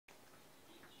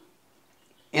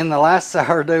In the last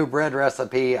sourdough bread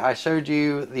recipe, I showed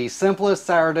you the simplest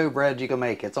sourdough bread you can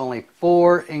make. It's only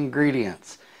 4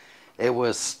 ingredients. It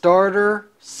was starter,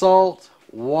 salt,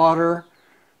 water,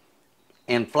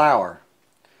 and flour.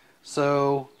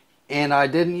 So, and I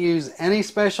didn't use any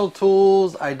special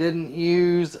tools. I didn't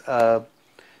use a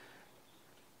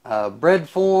bread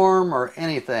form or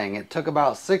anything. It took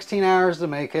about 16 hours to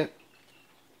make it.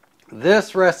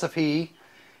 This recipe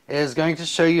is going to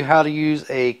show you how to use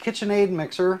a KitchenAid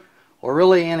mixer, or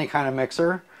really any kind of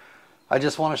mixer. I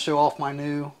just want to show off my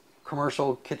new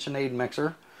commercial KitchenAid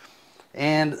mixer.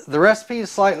 And the recipe is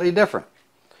slightly different.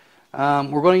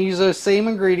 We're going to use those same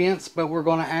ingredients, but we're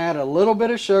going to add a little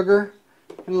bit of sugar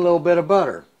and a little bit of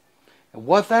butter. And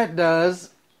what that does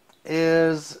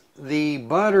is the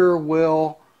butter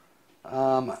will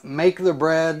make the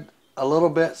bread a little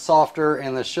bit softer,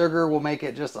 and the sugar will make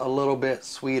it just a little bit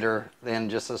sweeter than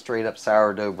just a straight up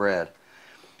sourdough bread.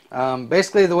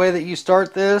 Basically, the way that you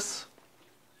start this,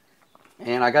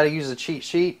 and I got to use a cheat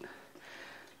sheet.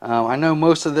 I know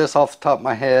most of this off the top of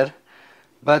my head,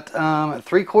 but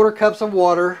 3/4 cups of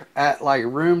water at like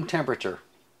room temperature.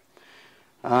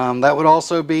 That would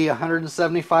also be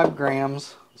 175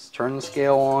 grams. Let's turn the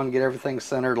scale on, get everything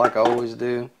centered like I always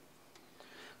do.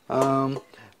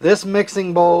 This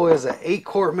mixing bowl is an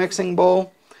 8-quart mixing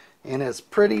bowl, and it's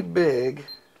pretty big.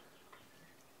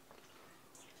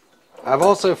 I've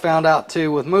also found out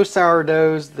too, with most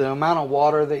sourdoughs, the amount of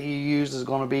water that you use is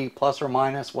going to be plus or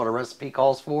minus what a recipe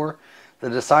calls for.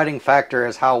 The deciding factor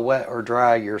is how wet or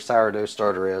dry your sourdough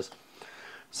starter is.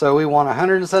 So we want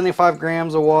 175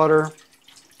 grams of water,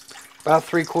 about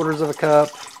 3/4 of a cup.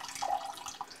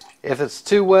 If it's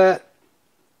too wet,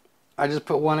 I just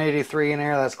put 183 in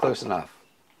there. That's close enough.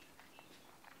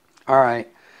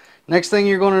 Alright, next thing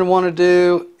you're going to want to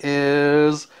do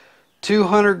is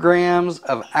 200 grams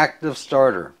of active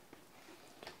starter,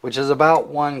 which is about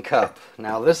 1 cup.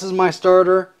 Now this is my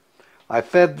starter. I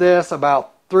fed this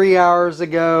about 3 hours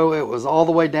ago. It was all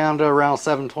the way down to around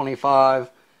 725,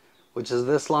 which is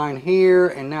this line here,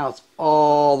 and now it's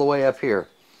all the way up here.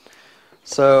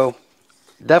 So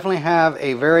definitely have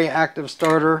a very active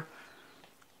starter.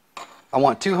 I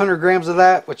want 200 grams of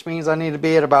that, which means I need to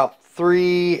be at about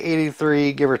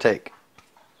 383, give or take.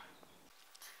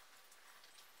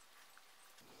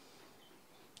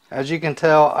 As you can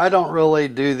tell, I don't really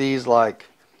do these like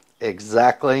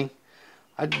exactly.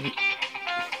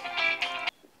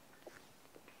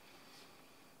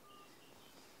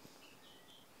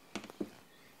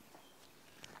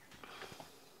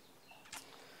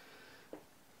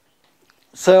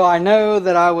 So I know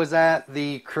that I was at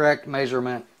the correct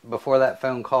measurement before that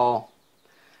phone call.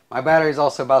 My battery's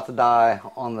also about to die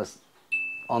on this.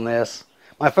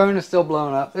 My phone is still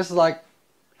blowing up. This is like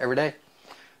every day.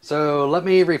 So let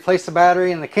me replace the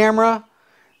battery in the camera.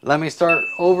 Let me start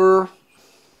over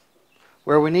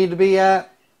where we need to be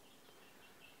at.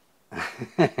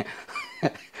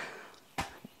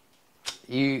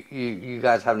 You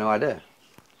guys have no idea.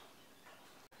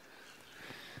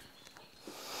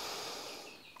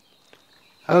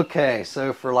 Okay,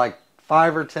 so for like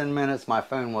 5 or 10 minutes my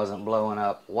phone wasn't blowing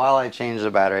up while I changed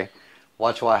the battery.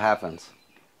 Watch what happens.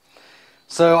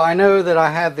 So I know that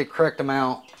I had the correct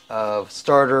amount of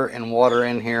starter and water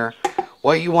in here.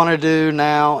 What you want to do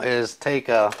now is take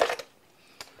a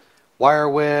wire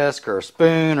whisk or a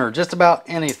spoon or just about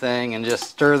anything and just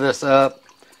stir this up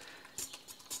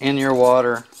in your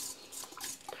water.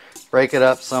 Break it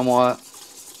up somewhat.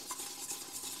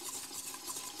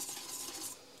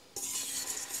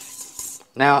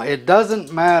 Now it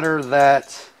doesn't matter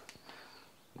that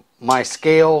my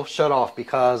scale shut off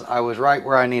because I was right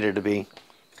where I needed to be.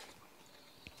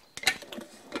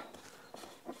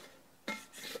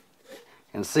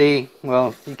 And see,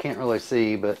 well, you can't really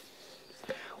see, but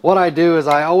what I do is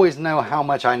I always know how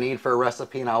much I need for a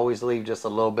recipe, and I always leave just a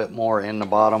little bit more in the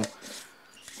bottom.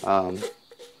 You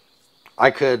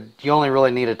only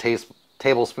really need a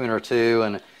tablespoon or two,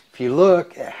 and if you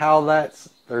look at how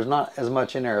there's not as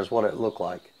much in there as what it looked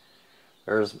like.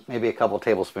 There's maybe a couple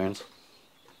tablespoons.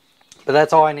 But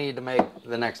that's all I need to make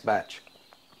the next batch.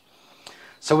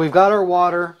 So we've got our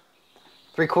water,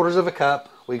 3/4 of a cup.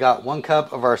 We got 1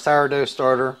 cup of our sourdough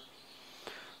starter.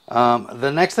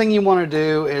 The next thing you want to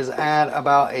do is add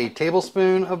about a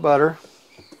tablespoon of butter.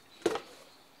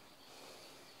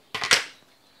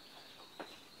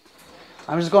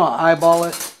 I'm just going to eyeball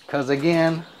it because,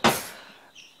 again,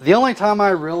 the only time I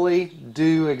really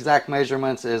do exact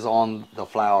measurements is on the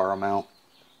flour amount.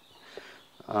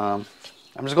 I'm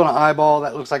just going to eyeball.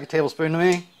 That looks like a tablespoon to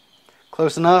me.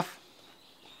 Close enough.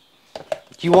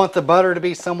 You want the butter to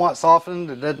be somewhat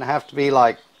softened. It doesn't have to be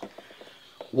like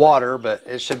water, but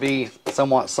it should be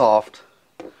somewhat soft.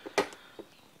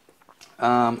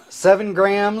 7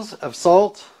 grams of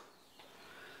salt.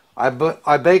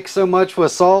 I bake so much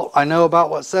with salt, I know about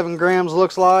what 7 grams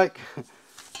looks like.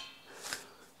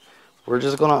 We're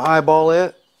just going to eyeball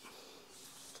it.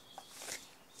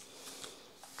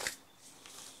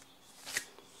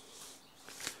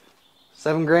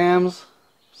 Seven grams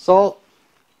salt.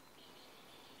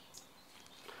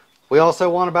 We also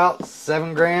want about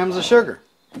 7 grams of sugar.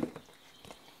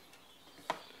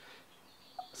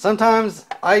 Sometimes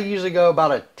I usually go about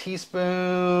 1.5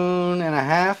 teaspoons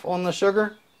on the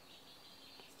sugar.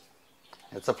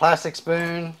 It's a plastic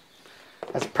spoon.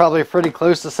 That's probably pretty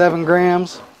close to 7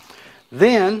 grams.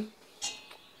 Then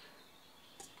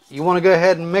you want to go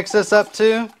ahead and mix this up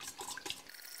too.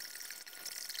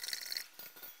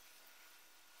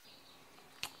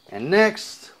 And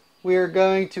next we are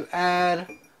going to add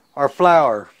our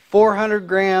flour. 400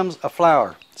 grams of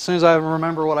flour. As soon as I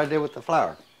remember what I did with the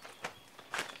flour.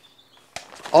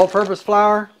 All-purpose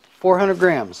flour, 400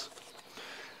 grams.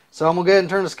 So I'm going to go ahead and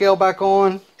turn the scale back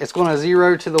on. It's going to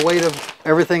zero to the weight of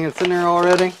everything that's in there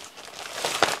already.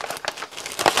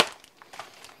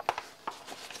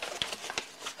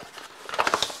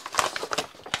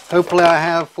 Hopefully I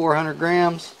have 400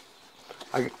 grams.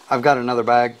 I've got another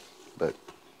bag, but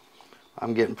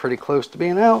I'm getting pretty close to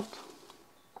being out.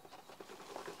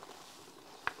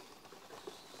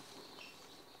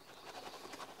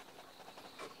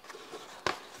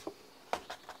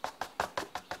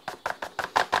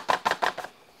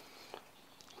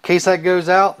 In case that goes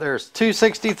out, there's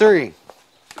 263.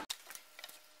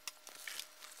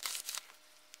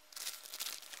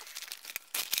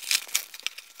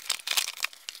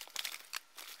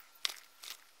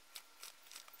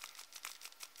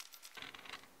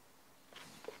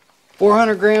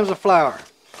 $400 grams of flour.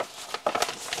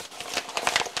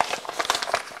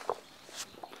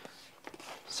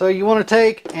 So you want to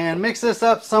take and mix this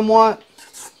up somewhat.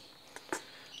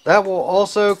 That will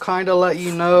also kind of let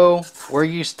you know where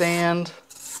you stand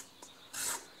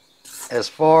as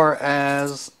far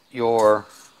as your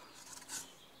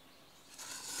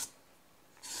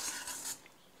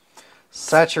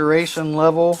saturation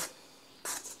level,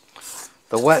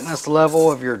 the wetness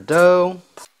level of your dough.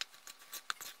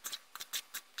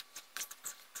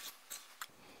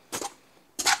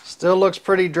 Still looks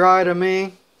pretty dry to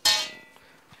me.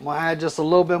 I'm going to add just a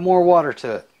little bit more water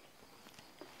to it.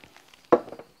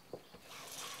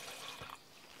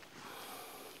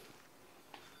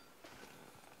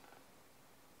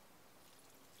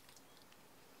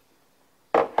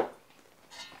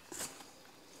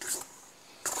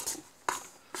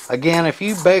 Again, if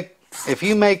you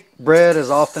make bread as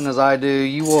often as I do,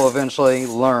 you will eventually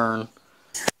learn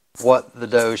what the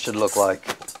dough should look like.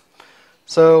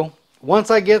 So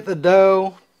once I get the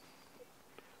dough,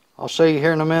 I'll show you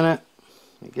here in a minute.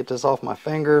 Let me get this off my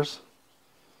fingers.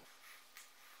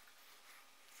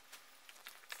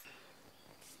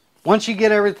 Once you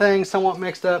get everything somewhat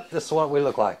mixed up, this is what we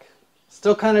look like.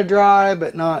 Still kind of dry,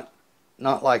 but not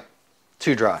like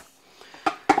too dry.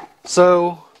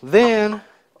 So then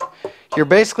you're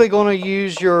basically going to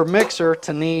use your mixer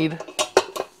to knead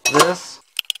this.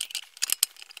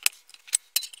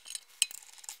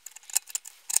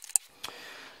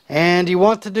 And you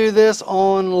want to do this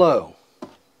on low.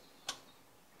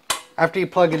 After you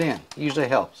plug it in, usually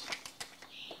helps.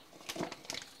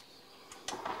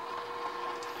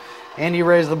 And you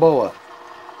raise the bowl up.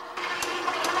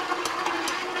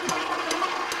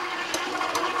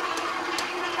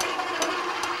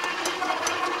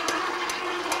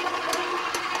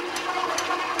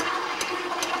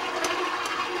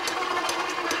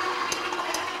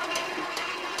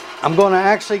 I'm going to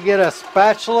actually get a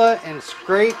spatula and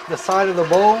scrape the side of the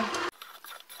bowl.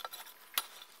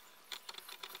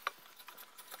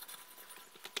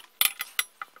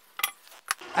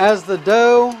 As the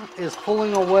dough is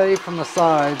pulling away from the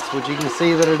sides, which you can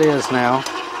see that it is now,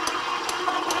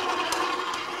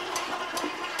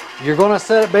 you're going to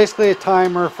set it basically a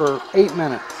timer for 8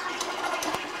 minutes.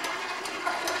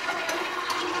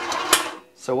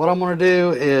 So what I'm going to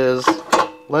do is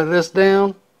let this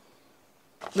down.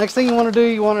 Next thing you want to do,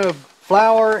 you want to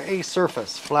flour a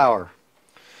surface. Flour.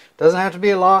 Doesn't have to be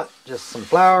a lot, just some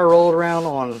flour rolled around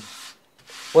on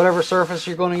whatever surface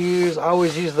you're going to use. I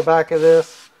always use the back of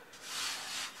this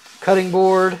cutting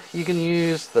board. You can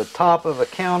use the top of a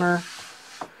counter.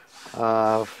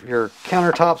 If your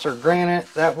countertops are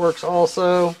granite, that works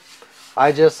also.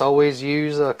 I just always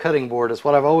use a cutting board. It's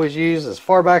what I've always used as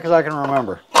far back as I can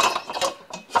remember.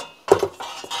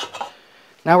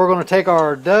 Now we're going to take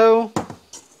our dough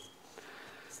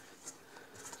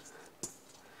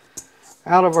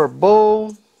out of our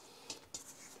bowl,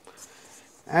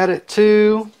 add it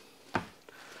to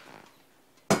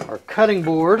our cutting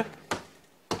board.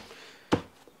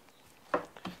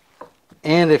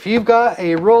 And if you've got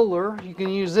a roller, you can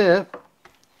use it.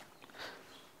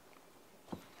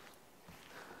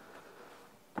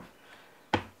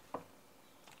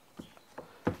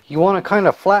 You want to kind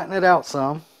of flatten it out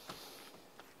some.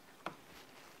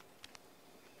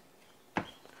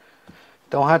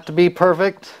 Don't have to be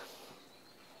perfect.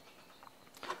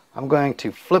 I'm going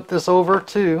to flip this over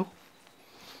too.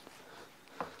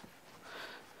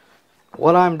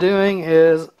 What I'm doing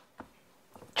is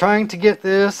trying to get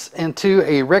this into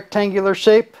a rectangular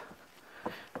shape.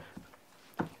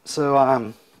 So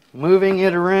I'm moving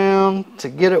it around to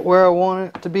get it where I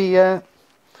want it to be at.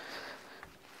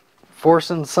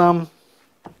 Forcing some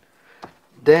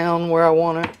down where I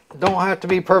want it. Don't have to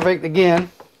be perfect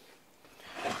again.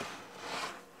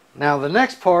 Now the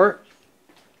next part,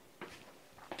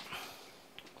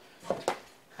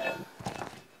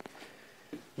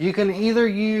 you can either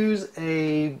use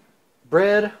a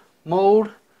bread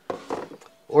mold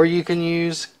or you can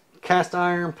use cast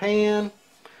iron pan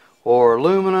or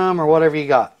aluminum or whatever you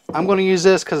got. I'm going to use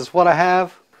this because it's what I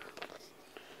have.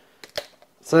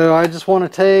 So I just want to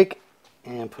take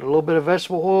and put a little bit of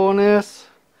vegetable oil in this.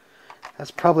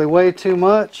 That's probably way too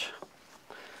much.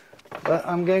 But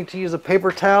I'm going to use a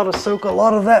paper towel to soak a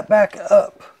lot of that back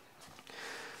up.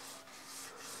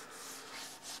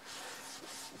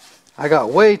 I got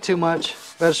way too much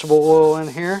vegetable oil in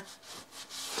here.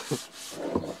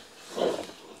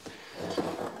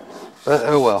 But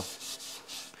oh well.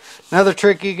 Another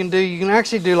trick you can do, you can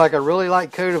actually do like a really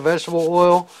light coat of vegetable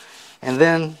oil and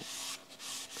then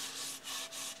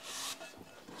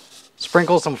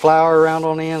sprinkle some flour around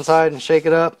on the inside and shake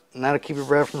it up, and that'll keep your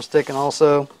bread from sticking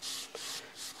also.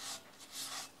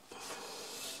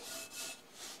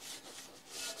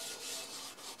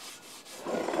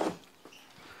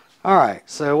 Alright,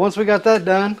 so once we got that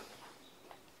done,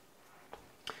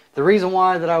 the reason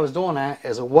why that I was doing that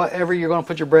is whatever you're going to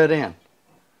put your bread in,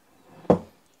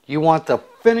 you want the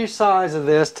finished size of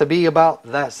this to be about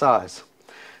that size.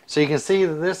 So you can see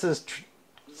that this is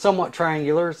somewhat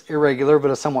triangular. It's irregular, but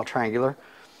it's somewhat triangular.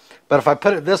 But if I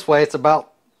put it this way, it's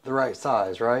about the right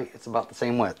size, right? It's about the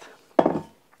same width.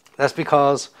 That's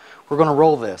because we're going to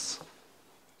roll this.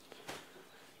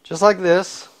 Just like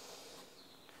this.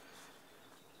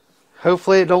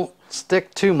 Hopefully it don't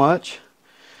stick too much.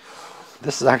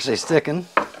 This is actually sticking.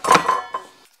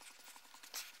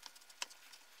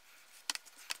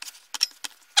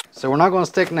 So we're not going to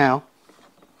stick now.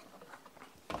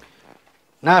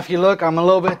 Now if you look, I'm a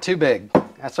little bit too big.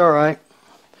 That's alright.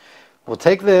 We'll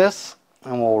take this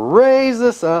and we'll raise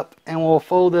this up and we'll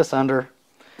fold this under.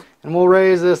 And we'll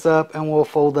raise this up and we'll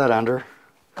fold that under.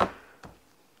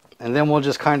 And then we'll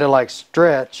just kind of like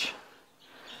stretch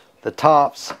the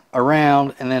tops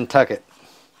around and then tuck it.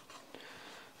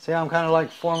 See how I'm kind of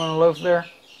like forming a loaf there?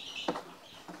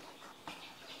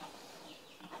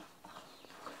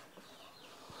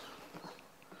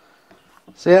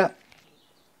 See that?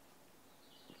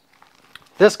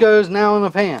 This goes now in the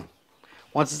pan.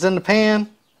 Once it's in the pan,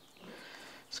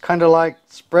 it's kind of like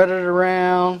spread it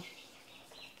around.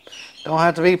 Don't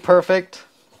have to be perfect.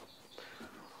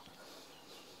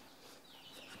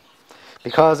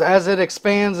 Because as it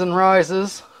expands and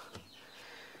rises,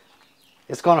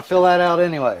 it's going to fill that out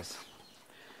anyways.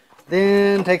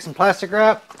 Then take some plastic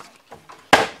wrap.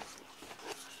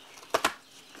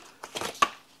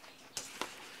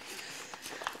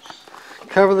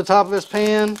 Cover the top of this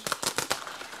pan.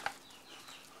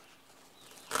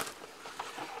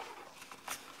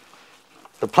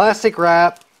 The plastic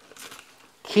wrap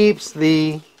keeps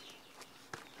the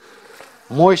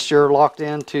moisture locked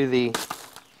into the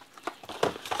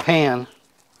pan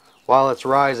while it's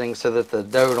rising so that the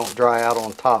dough don't dry out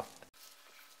on top.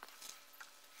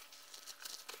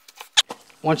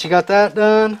 Once you got that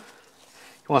done,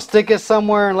 you want to stick it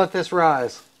somewhere and let this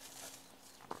rise.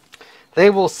 They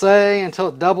will say until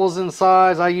it doubles in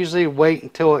size. I usually wait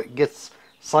until it gets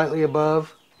slightly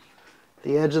above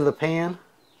the edge of the pan.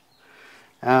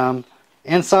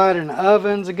 Inside an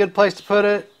oven's a good place to put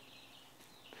it.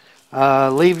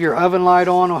 Leave your oven light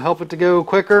on, will help it to go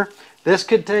quicker. This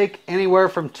could take anywhere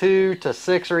from 2 to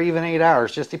 6 or even 8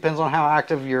 hours. Just depends on how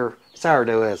active your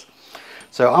sourdough is.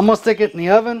 So I'm going to stick it in the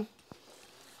oven.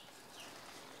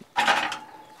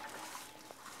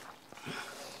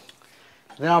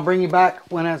 Then I'll bring you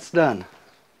back when it's done.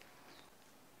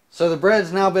 So the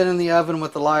bread's now been in the oven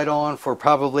with the light on for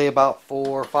probably about 4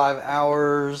 or 5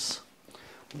 hours.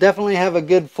 Definitely have a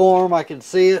good form. I can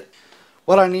see it.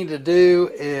 What I need to do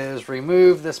is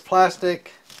remove this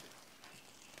plastic.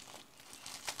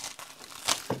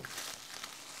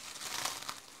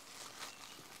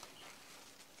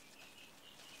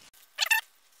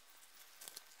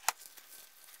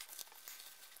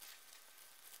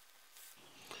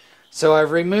 So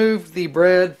I've removed the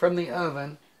bread from the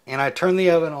oven, and I turn the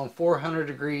oven on 400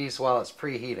 degrees while it's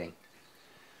preheating.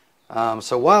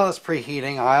 So while it's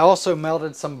preheating, I also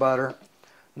melted some butter.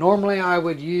 Normally I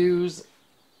would use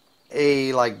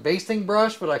a basting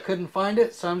brush, but I couldn't find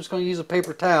it, so I'm just going to use a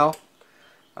paper towel.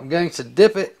 I'm going to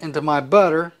dip it into my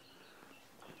butter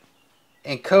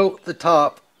and coat the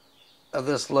top of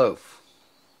this loaf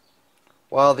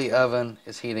while the oven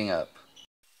is heating up.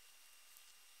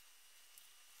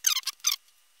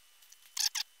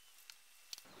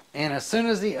 And as soon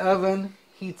as the oven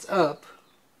heats up,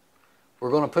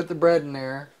 we're going to put the bread in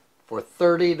there for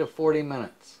 30 to 40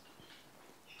 minutes.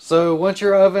 So once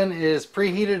your oven is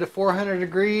preheated to 400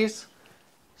 degrees,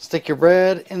 stick your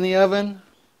bread in the oven,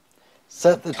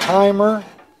 set the timer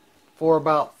for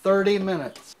about 30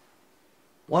 minutes.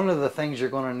 One of the things you're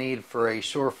going to need for a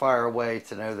surefire way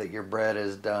to know that your bread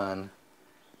is done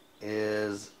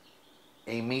is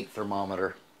a meat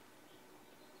thermometer.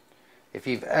 If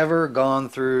you've ever gone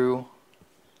through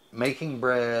making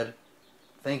bread,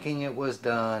 thinking it was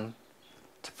done,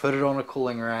 to put it on a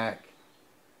cooling rack,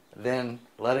 then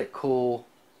let it cool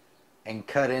and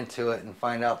cut into it and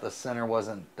find out the center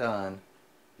wasn't done,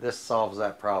 this solves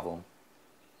that problem.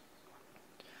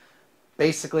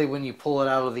 Basically, when you pull it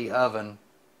out of the oven,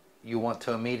 you want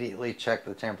to immediately check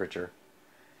the temperature.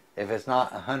 If it's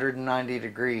not 190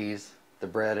 degrees, the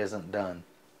bread isn't done.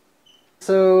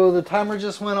 So the timer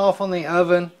just went off on the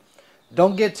oven.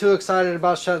 Don't get too excited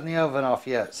about shutting the oven off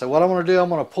yet. So what I'm going to do, I'm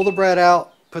going to pull the bread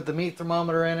out, put the meat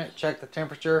thermometer in it, check the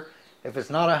temperature. If it's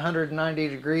not 190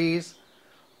 degrees,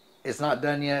 it's not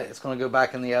done yet. It's going to go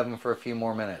back in the oven for a few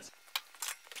more minutes.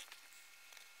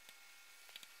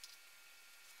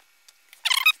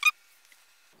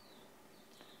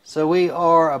 So we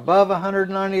are above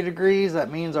 190 degrees.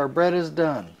 That means our bread is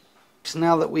done. So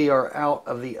now that we are out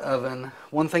of the oven,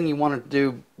 one thing you want to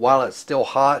do while it's still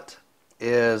hot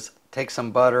is take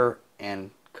some butter and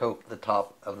coat the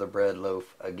top of the bread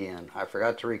loaf again. I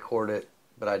forgot to record it,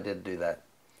 but I did do that.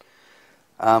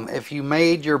 If you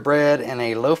made your bread in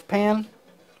a loaf pan,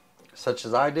 such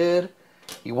as I did,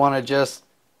 you want to just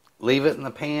leave it in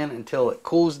the pan until it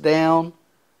cools down.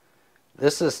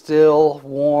 This is still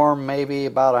warm, maybe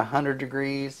about 100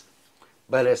 degrees,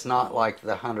 but it's not like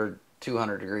the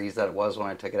 200 degrees that it was when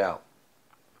I took it out.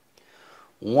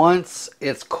 Once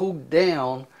it's cooled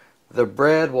down, the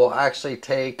bread will actually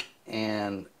take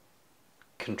and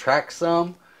contract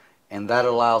some, and that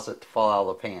allows it to fall out of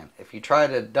the pan. If you try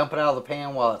to dump it out of the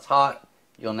pan while it's hot,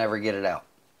 you'll never get it out.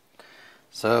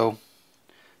 So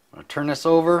I'm going to turn this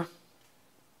over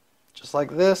just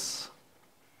like this.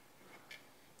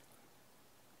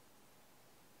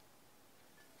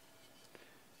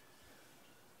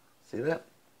 See that?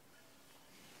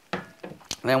 And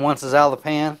then once it's out of the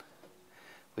pan,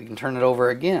 we can turn it over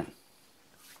again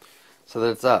so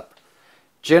that it's up.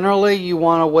 Generally, you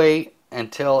want to wait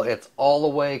until it's all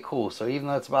the way cool. So even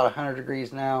though it's about 100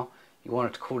 degrees now, you want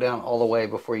it to cool down all the way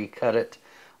before you cut it.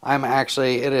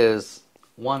 It is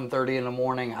 1:30 in the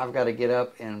morning. I've got to get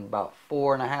up in about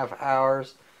 4.5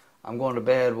 hours. I'm going to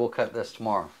bed. We'll cut this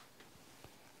tomorrow.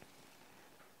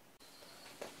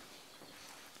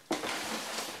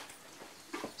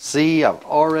 See, I've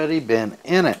already been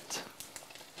in it.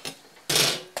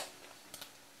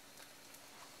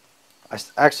 I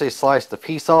actually sliced a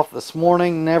piece off this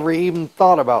morning. Never even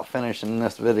thought about finishing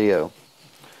this video.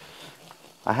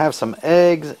 I have some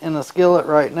eggs in the skillet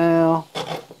right now.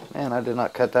 Man, I did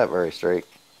not cut that very straight.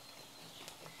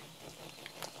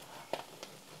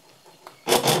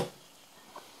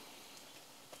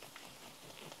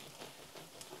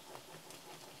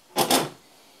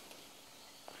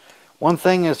 One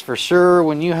thing is for sure,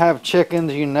 when you have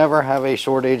chickens, you never have a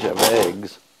shortage of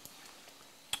eggs.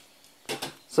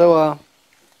 So,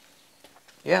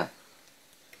 yeah.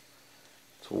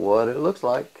 That's what it looks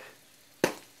like.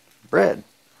 Bread.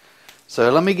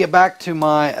 So let me get back to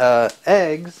my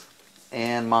eggs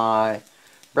and my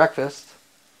breakfast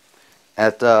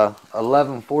at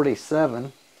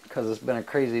 11:47 because it's been a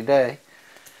crazy day.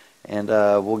 And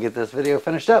we'll get this video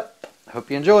finished up. Hope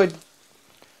you enjoyed.